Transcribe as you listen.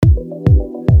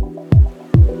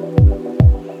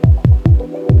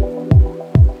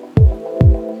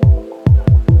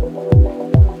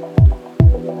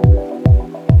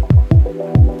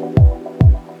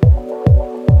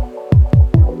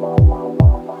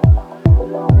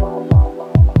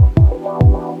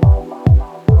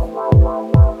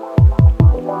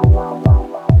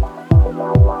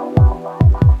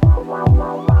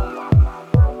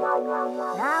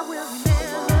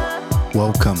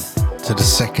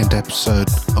second episode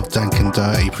of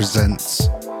Dank'N'Dirty presents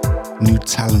New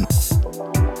Talent,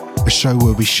 a show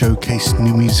where we showcase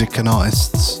new music and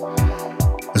artists,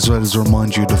 as well as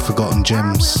remind you of the forgotten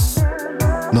gems,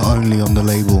 not only on the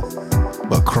label,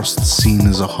 but across the scene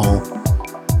as a whole.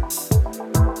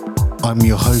 I'm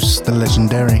your host, the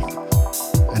Legend4ry,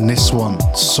 and this one,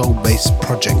 soul-based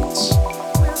projects,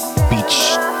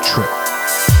 Beach Trip.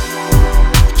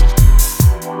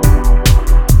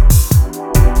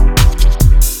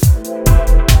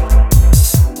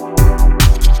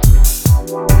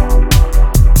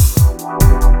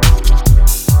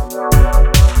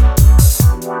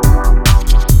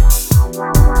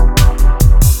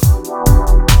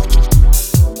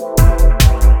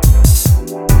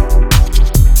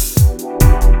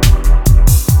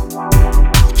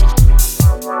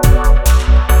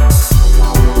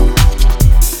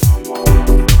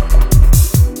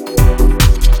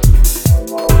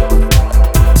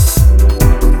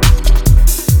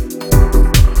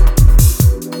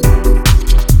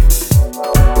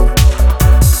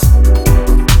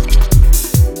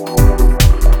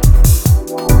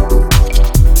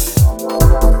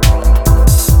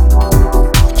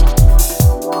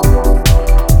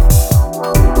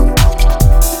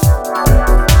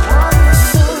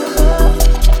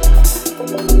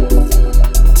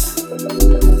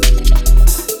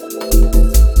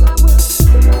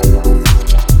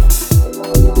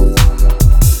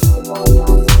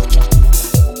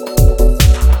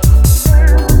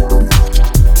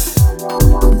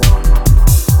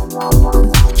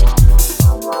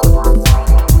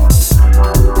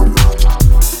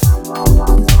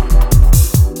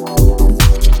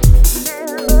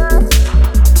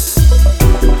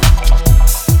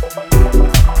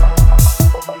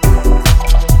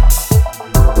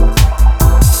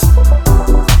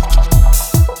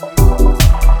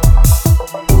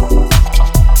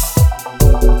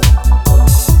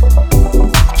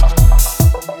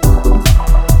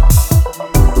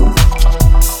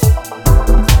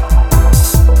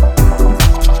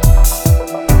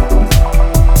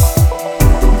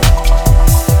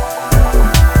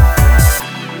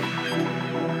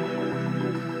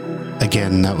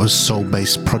 Again, that was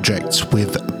soul-based projects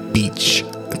with Beach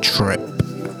Trip.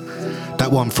 That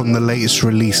one from the latest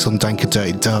release on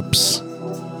Dank'N'Dirty Dubs.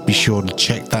 Be sure to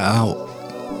check that out.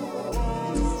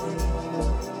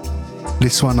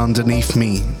 This one underneath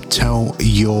me, Tell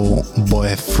Your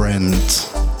Boyfriend.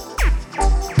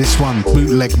 This one,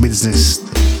 Bootleg Business.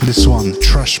 This one,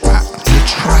 Trash Back, the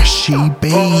Trashy Bee.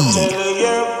 Tell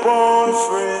your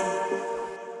boyfriend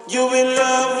you in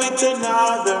love with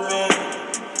another man.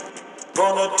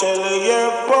 Gonna tell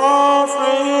your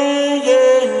boyfriend,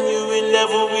 yeah, you in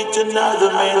love with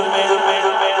another man.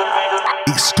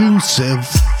 Exclusive.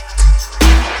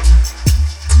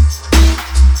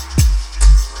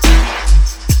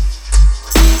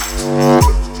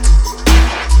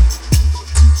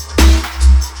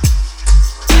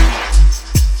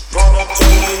 Gonna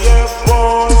tell your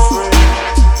boyfriend.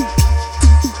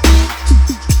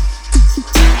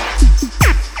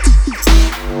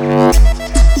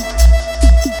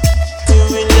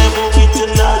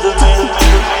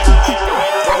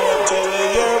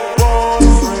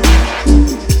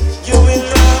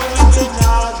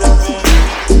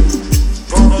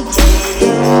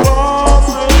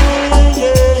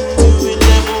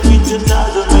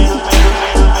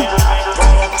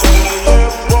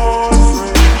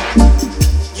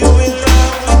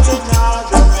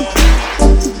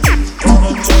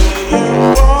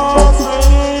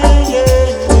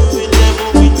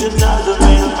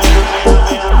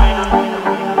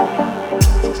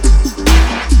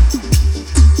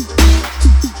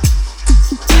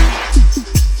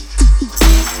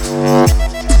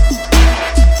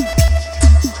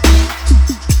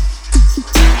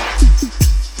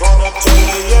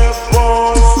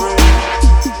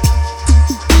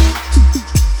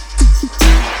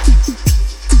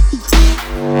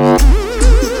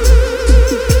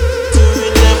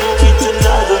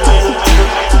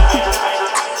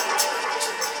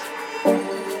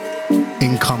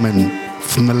 Incoming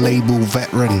from the label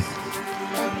veteran,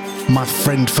 my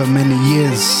friend for many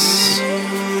years.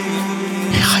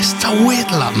 Yeah, it's the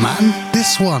Whittler, man.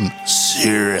 This one,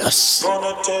 serious.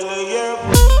 Gonna tell your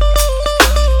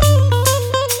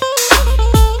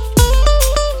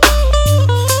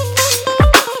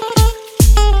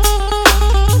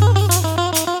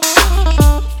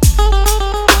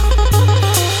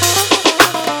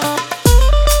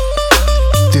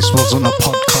This wasn't a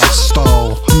podcast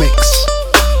style mix.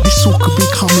 This all could be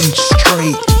coming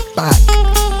straight back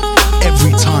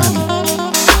every time.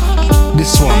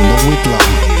 This one, the Whittler.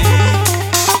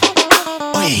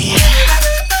 Oi.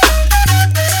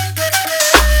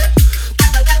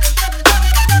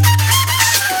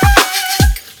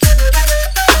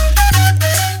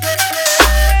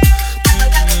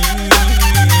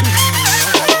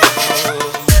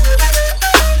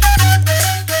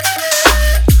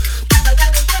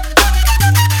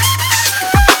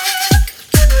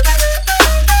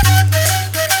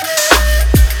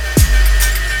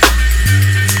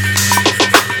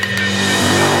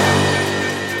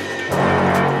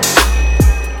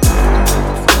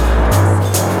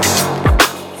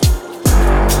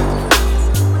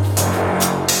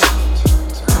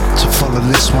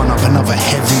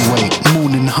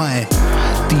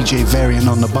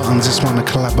 on the buttons. This one a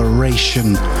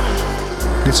collaboration.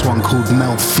 This one called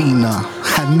Melfina.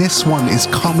 And this one is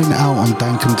coming out on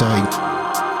Dank'N'Dirty.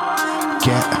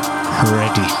 Get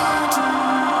ready.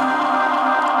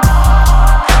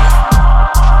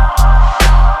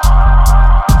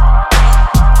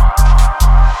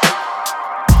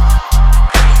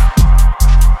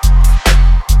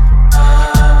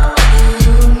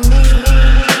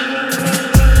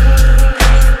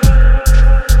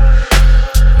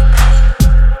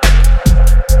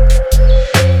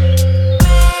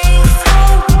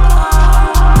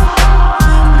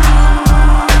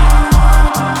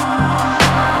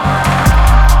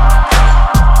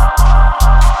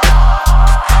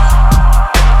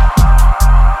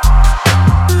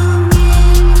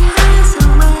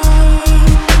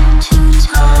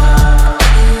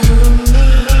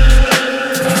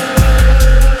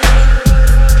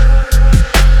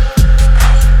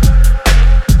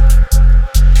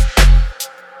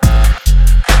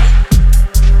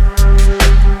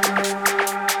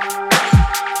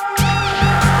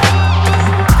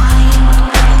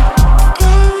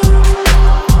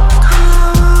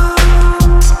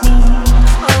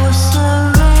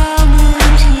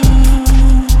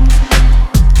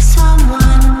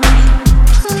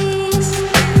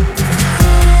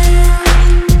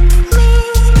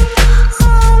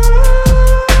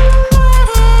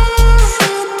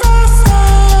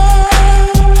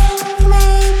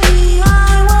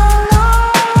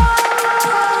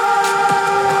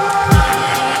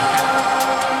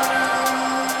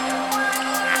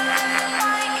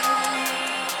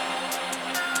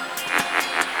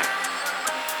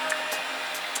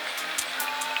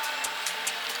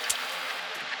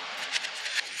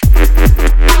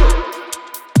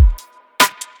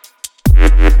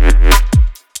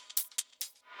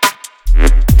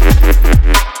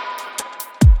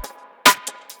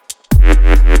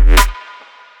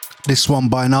 This one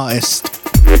by an artist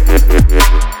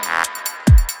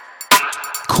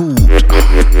called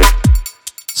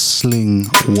Sling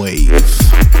Wave.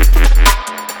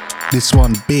 This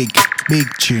one big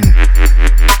tune.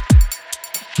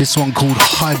 This one called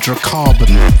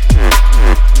Hydrocarbon.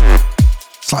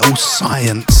 It's like all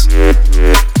science.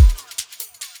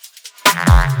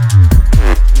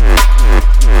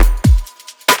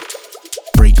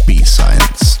 Breakbeat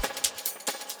science.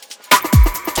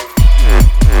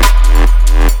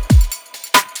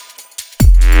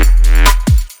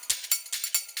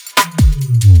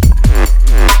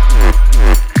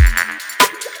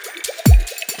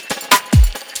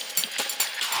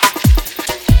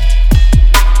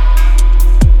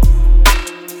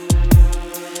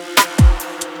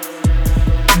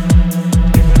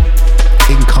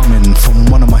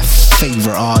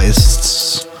 Favorite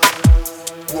artists.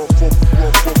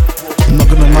 I'm not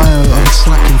gonna lie, I was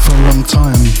slacking for a long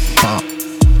time, but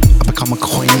I become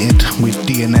acquainted with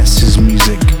DNS's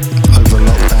music over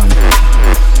lockdown.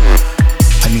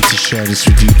 I need to share this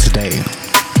with you today.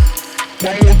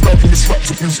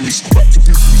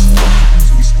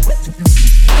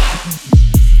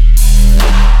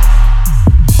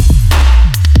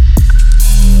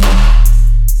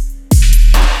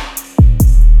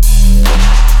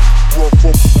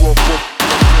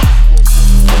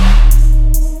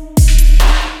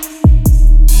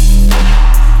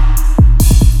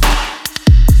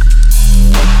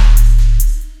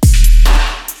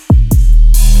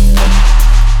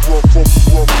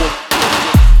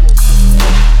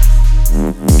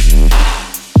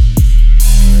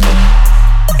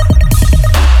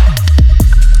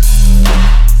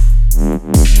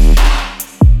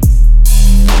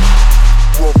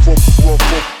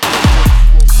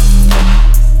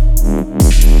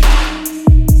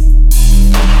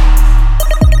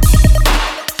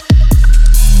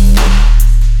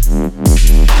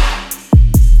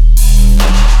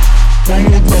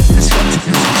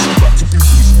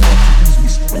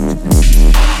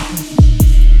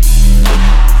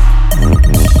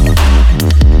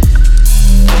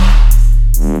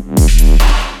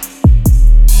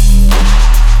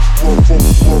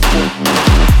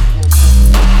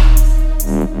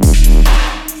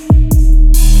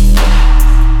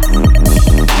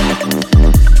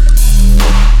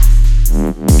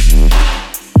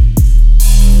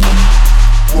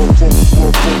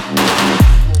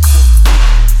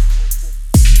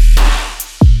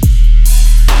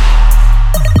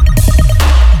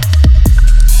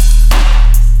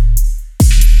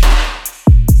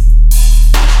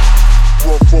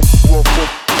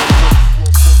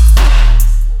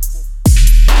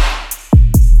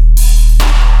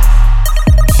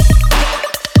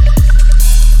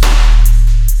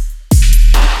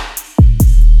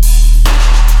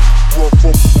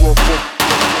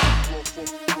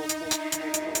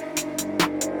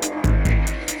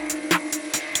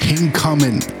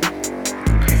 Incoming.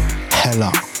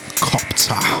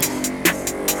 Helicopter.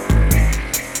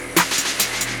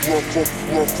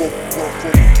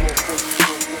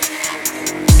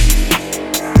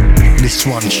 This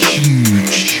one's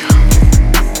huge.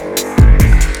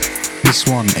 This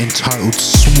one entitled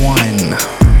Swine.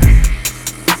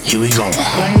 Here we go.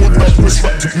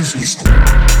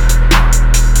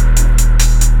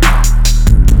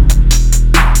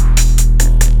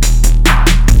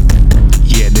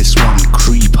 Yeah, this one,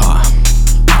 Creeper.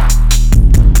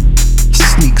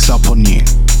 Sneaks up on you.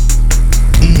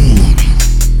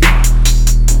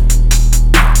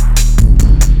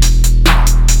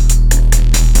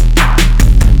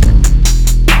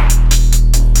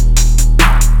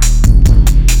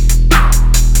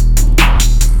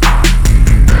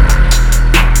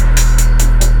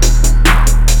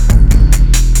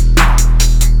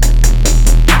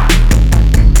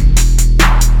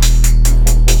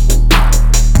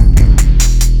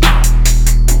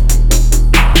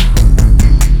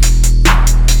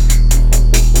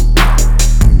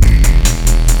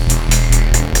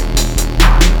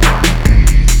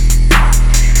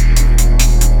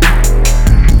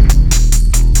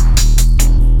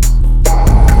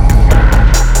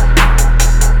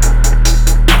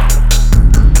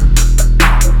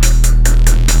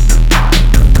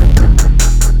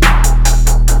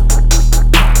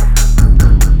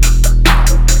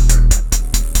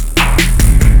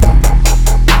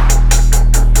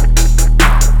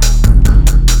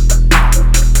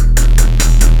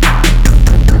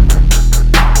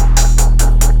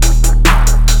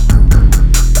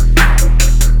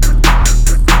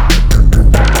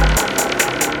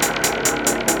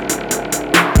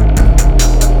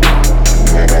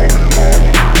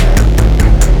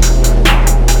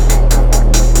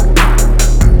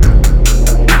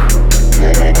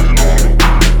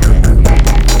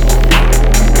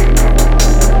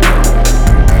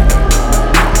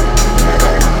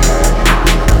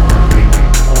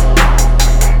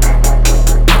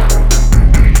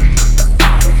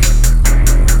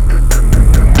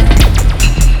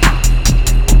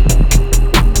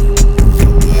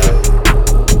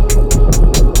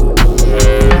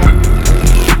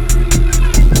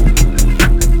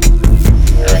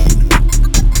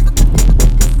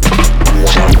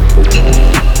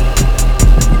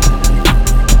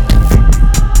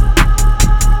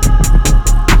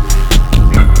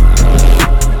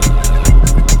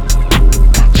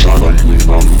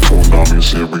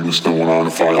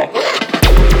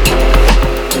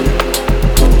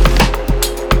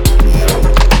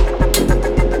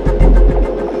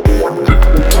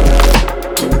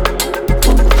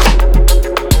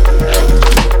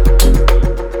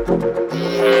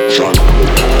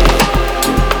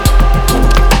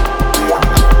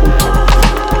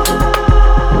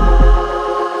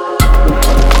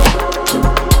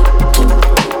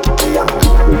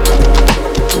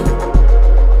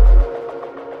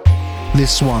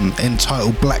 This one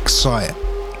entitled Black Site.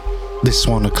 This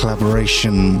one a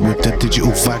collaboration with the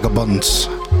Digital Vagabonds,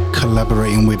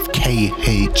 collaborating with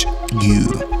KHU.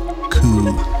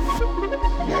 Cool.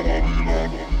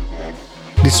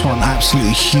 This one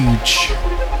absolutely huge.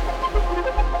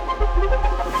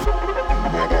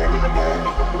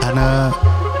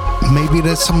 And maybe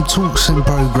there's some talks in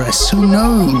progress, who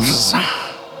knows?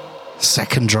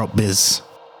 Second drop biz.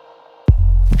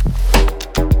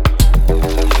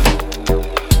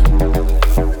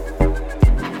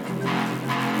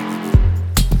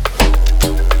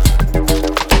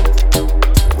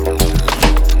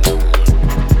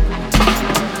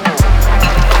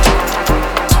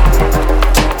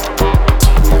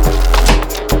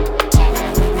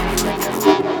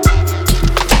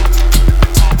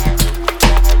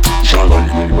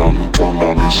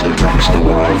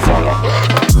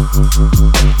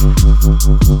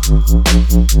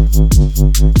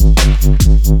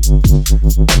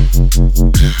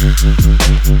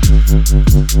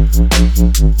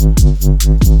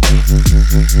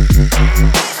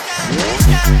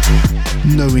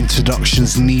 No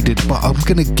introductions needed, but I'm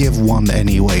gonna give one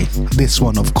anyway. This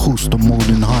one, of course, the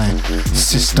Modern High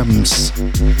Systems.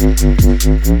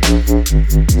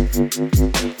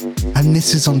 And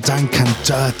this is on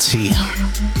Dank'N'Dirty.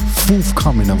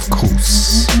 Forthcoming, of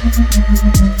course.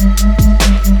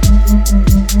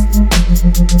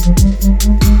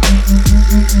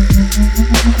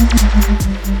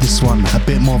 This one, a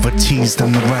bit more of a tease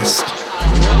than the rest.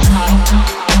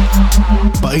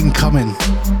 But incoming,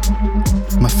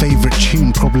 my favourite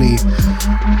tune probably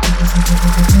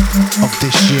of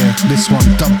this year. This one,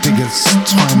 Dub Digger's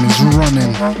Time Is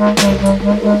Running.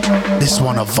 This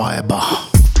one, a viber.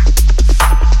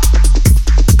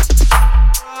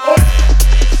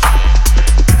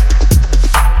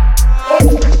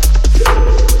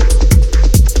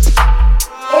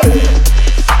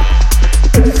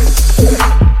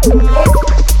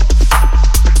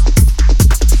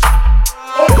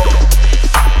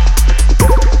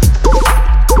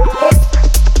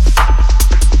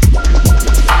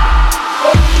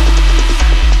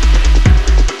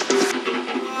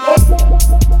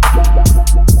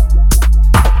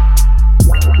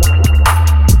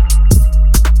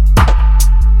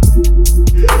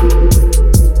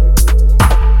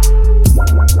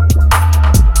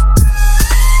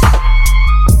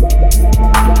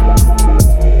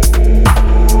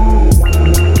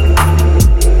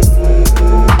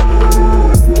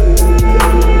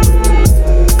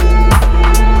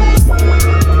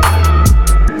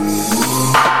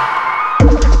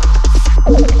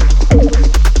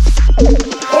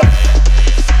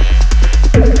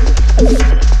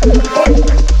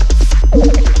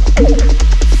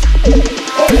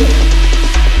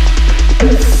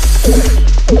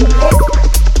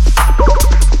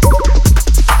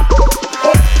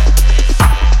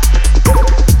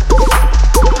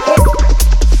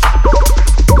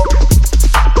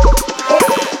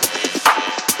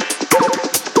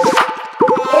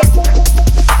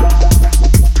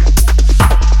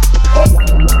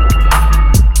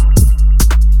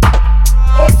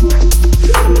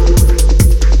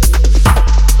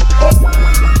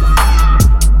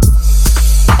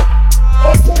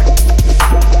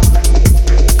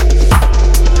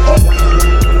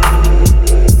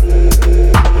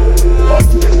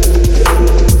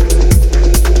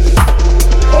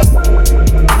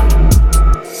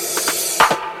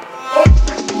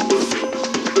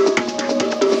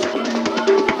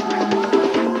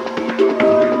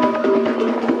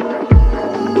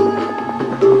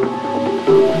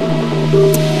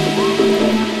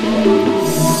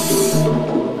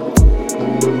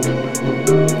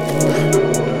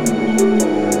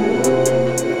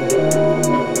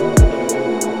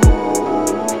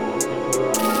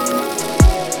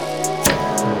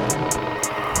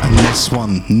 this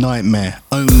one, Nightmare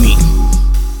Only.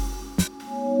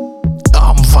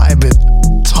 I'm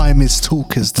vibing. Time is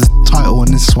Talk is the title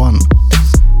on this one.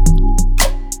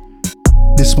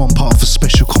 This one part of a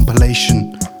special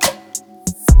compilation.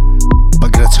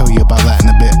 I'm gonna tell you about that in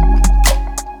a bit.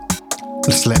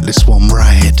 Let's let this one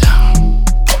ride.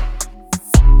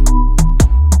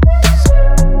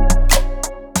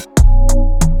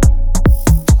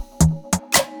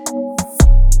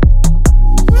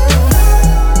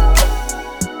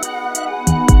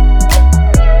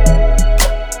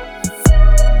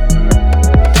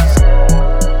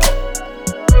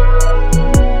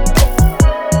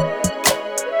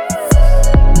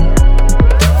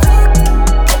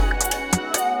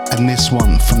 And this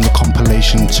one from the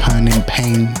compilation Turning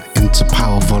Pain into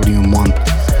Power Volume 1.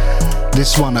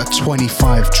 This one a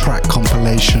 25 track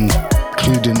compilation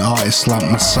including artists like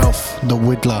myself, The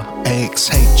Whittler,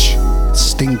 AXH,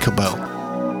 Stinkerbell,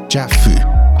 Jaffu,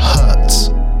 Hertz,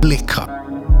 Blicker,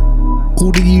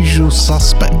 all the usual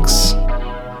suspects.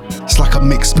 It's like a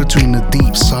mix between the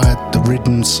deep side, the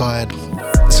rhythm side.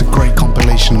 It's a great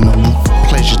compilation and a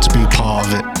pleasure to be part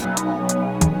of it.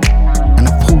 And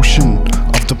a portion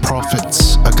of the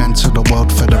profits are going to the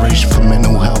World Federation for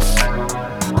Mental Health,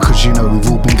 because you know we've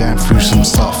all been going through some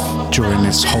stuff during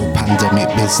this whole pandemic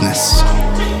business.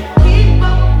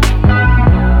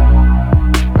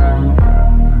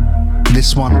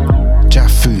 This one,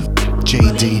 Jaffu,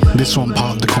 JD, this one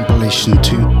part of the compilation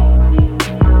too.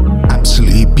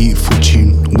 Absolutely beautiful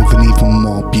tune with an even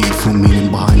more beautiful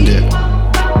meaning behind it.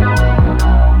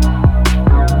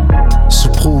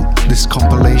 Support this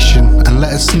compilation and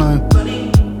let us know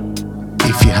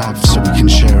if you have, so we can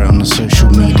share it on the social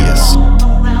medias.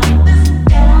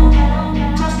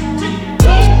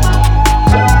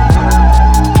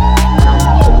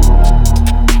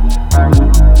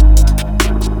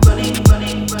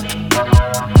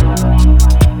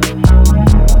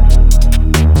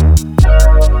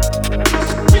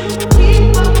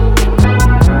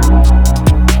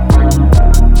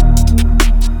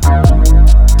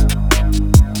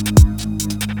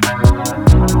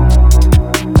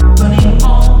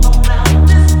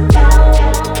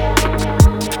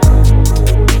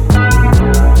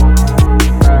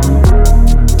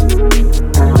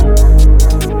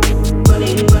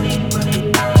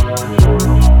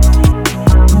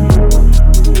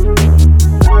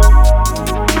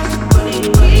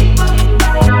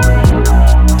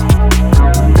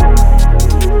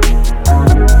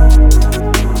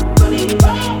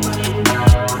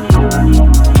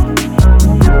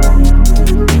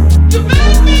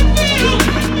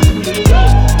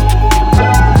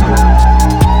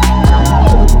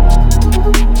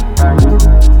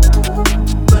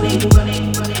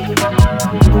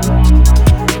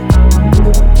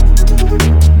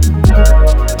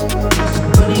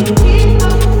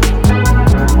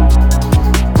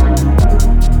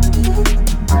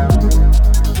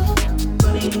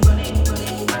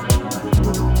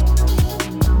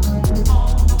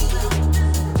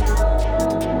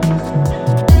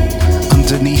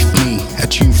 Underneath Me, a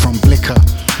tune from Blicker,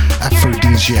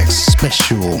 Aphrodisiac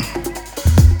Special.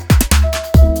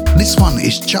 This one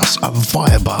is just a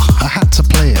viber, I had to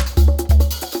play it.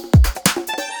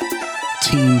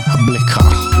 Team Blicker.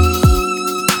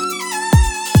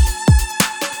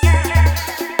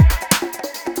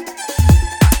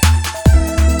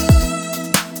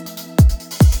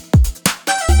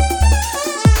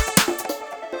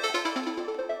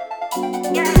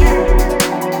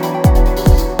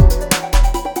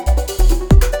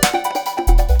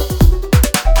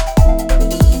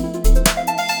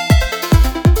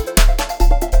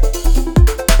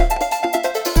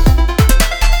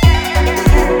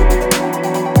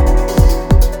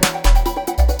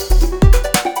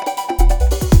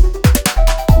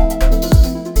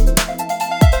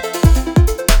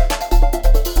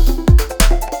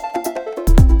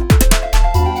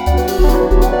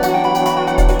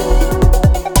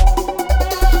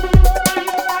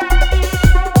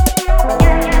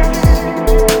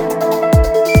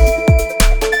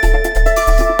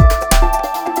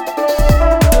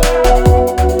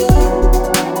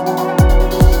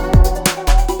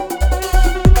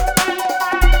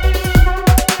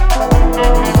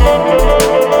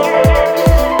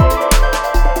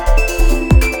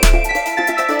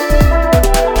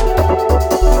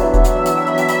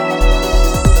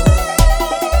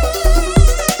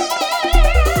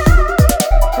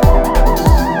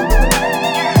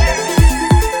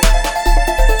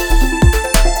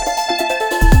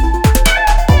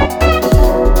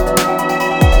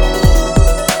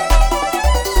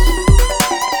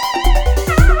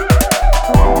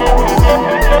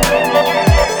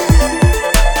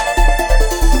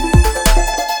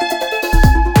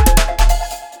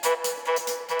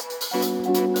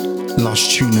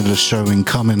 tune of the show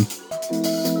incoming.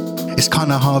 It's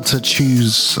kind of hard to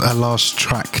choose a last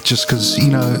track just because,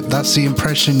 you know, that's the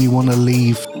impression you want to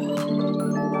leave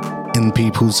in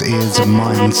people's ears and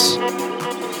minds.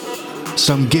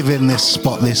 So I'm giving this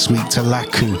spot this week to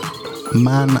Laku.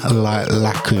 Man Like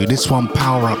Laku. This one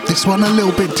power up. This one a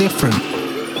little bit different.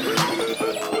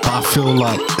 But I feel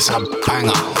like it's a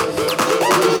banger.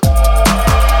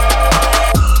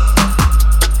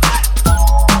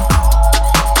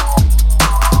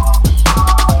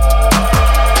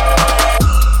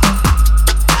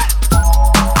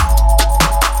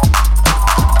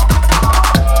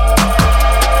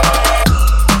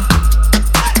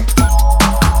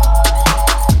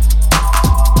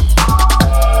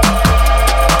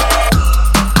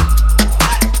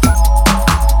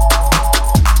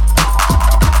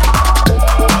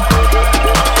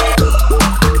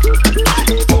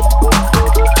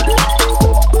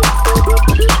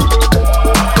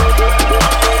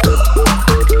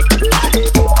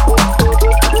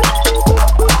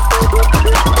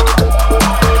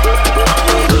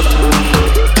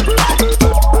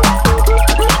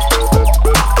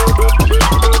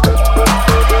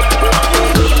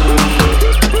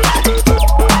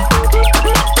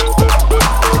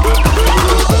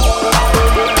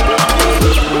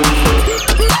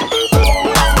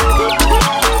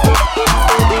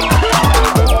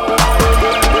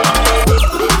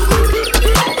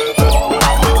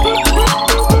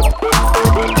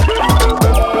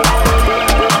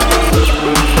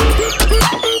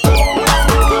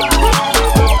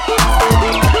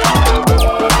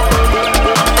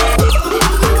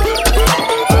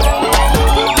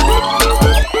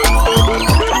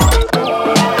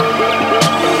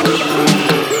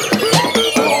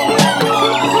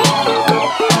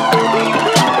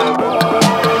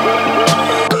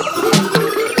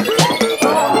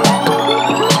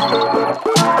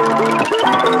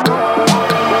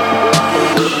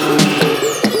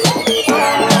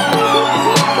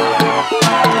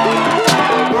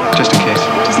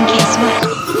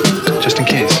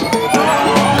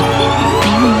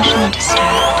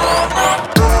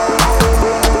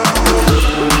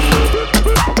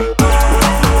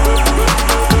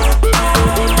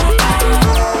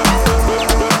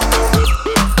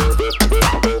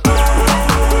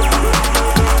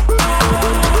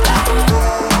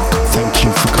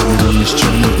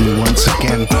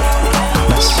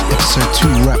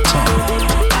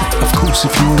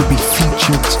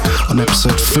 On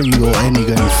episode 3 or any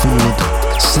going forward,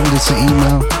 send us an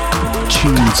email,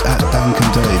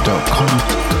 tunes@dank'n'dirty.com.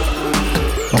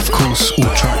 Of course, all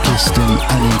track listing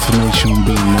and information will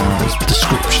be in the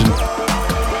description.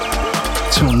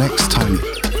 Till next time,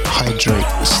 hydrate,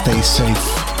 stay safe,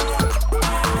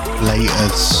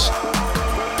 laters.